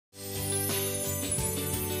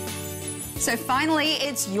So finally,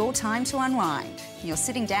 it's your time to unwind. You're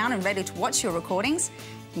sitting down and ready to watch your recordings.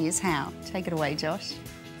 Here's how. Take it away, Josh.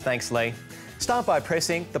 Thanks, Lee. Start by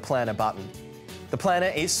pressing the Planner button. The Planner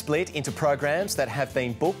is split into programs that have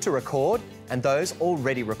been booked to record and those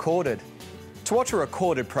already recorded. To watch a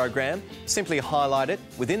recorded program, simply highlight it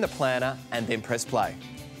within the Planner and then press play.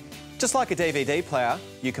 Just like a DVD player,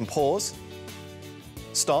 you can pause,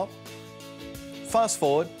 stop, fast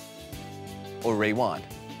forward or rewind.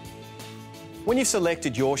 When you've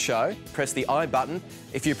selected your show, press the I button.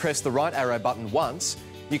 If you press the right arrow button once,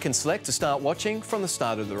 you can select to start watching from the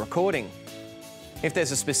start of the recording. If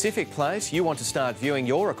there's a specific place you want to start viewing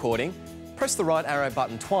your recording, press the right arrow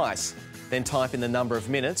button twice, then type in the number of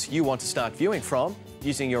minutes you want to start viewing from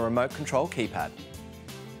using your remote control keypad.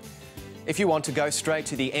 If you want to go straight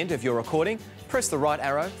to the end of your recording, press the right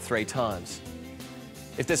arrow 3 times.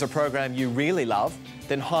 If there's a program you really love,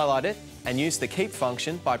 then highlight it and use the Keep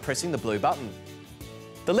function by pressing the blue button.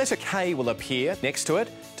 The letter K will appear next to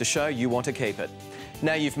it to show you want to keep it.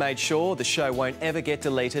 Now you've made sure the show won't ever get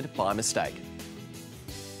deleted by mistake.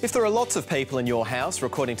 If there are lots of people in your house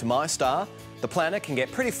recording to MyStar, the Planner can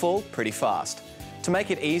get pretty full pretty fast. To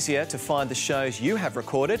make it easier to find the shows you have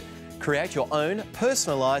recorded, create your own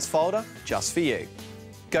personalised folder just for you.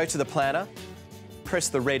 Go to the Planner, press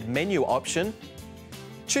the red menu option,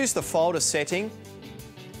 choose the folder setting,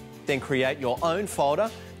 then create your own folder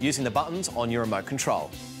using the buttons on your remote control.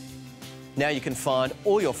 Now you can find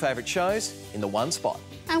all your favourite shows in the one spot.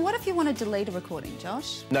 And what if you want to delete a recording,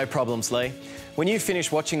 Josh? No problems, Lee. When you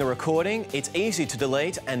finish watching a recording, it's easy to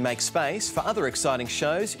delete and make space for other exciting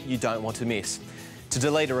shows you don't want to miss. To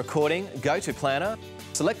delete a recording, go to Planner,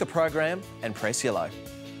 select the program and press yellow.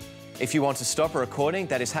 If you want to stop a recording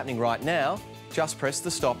that is happening right now, just press the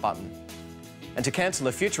stop button. And to cancel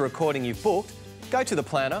a future recording you've booked, go to the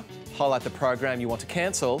Planner, highlight the program you want to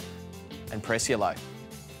cancel and press yellow.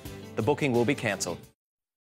 The booking will be cancelled.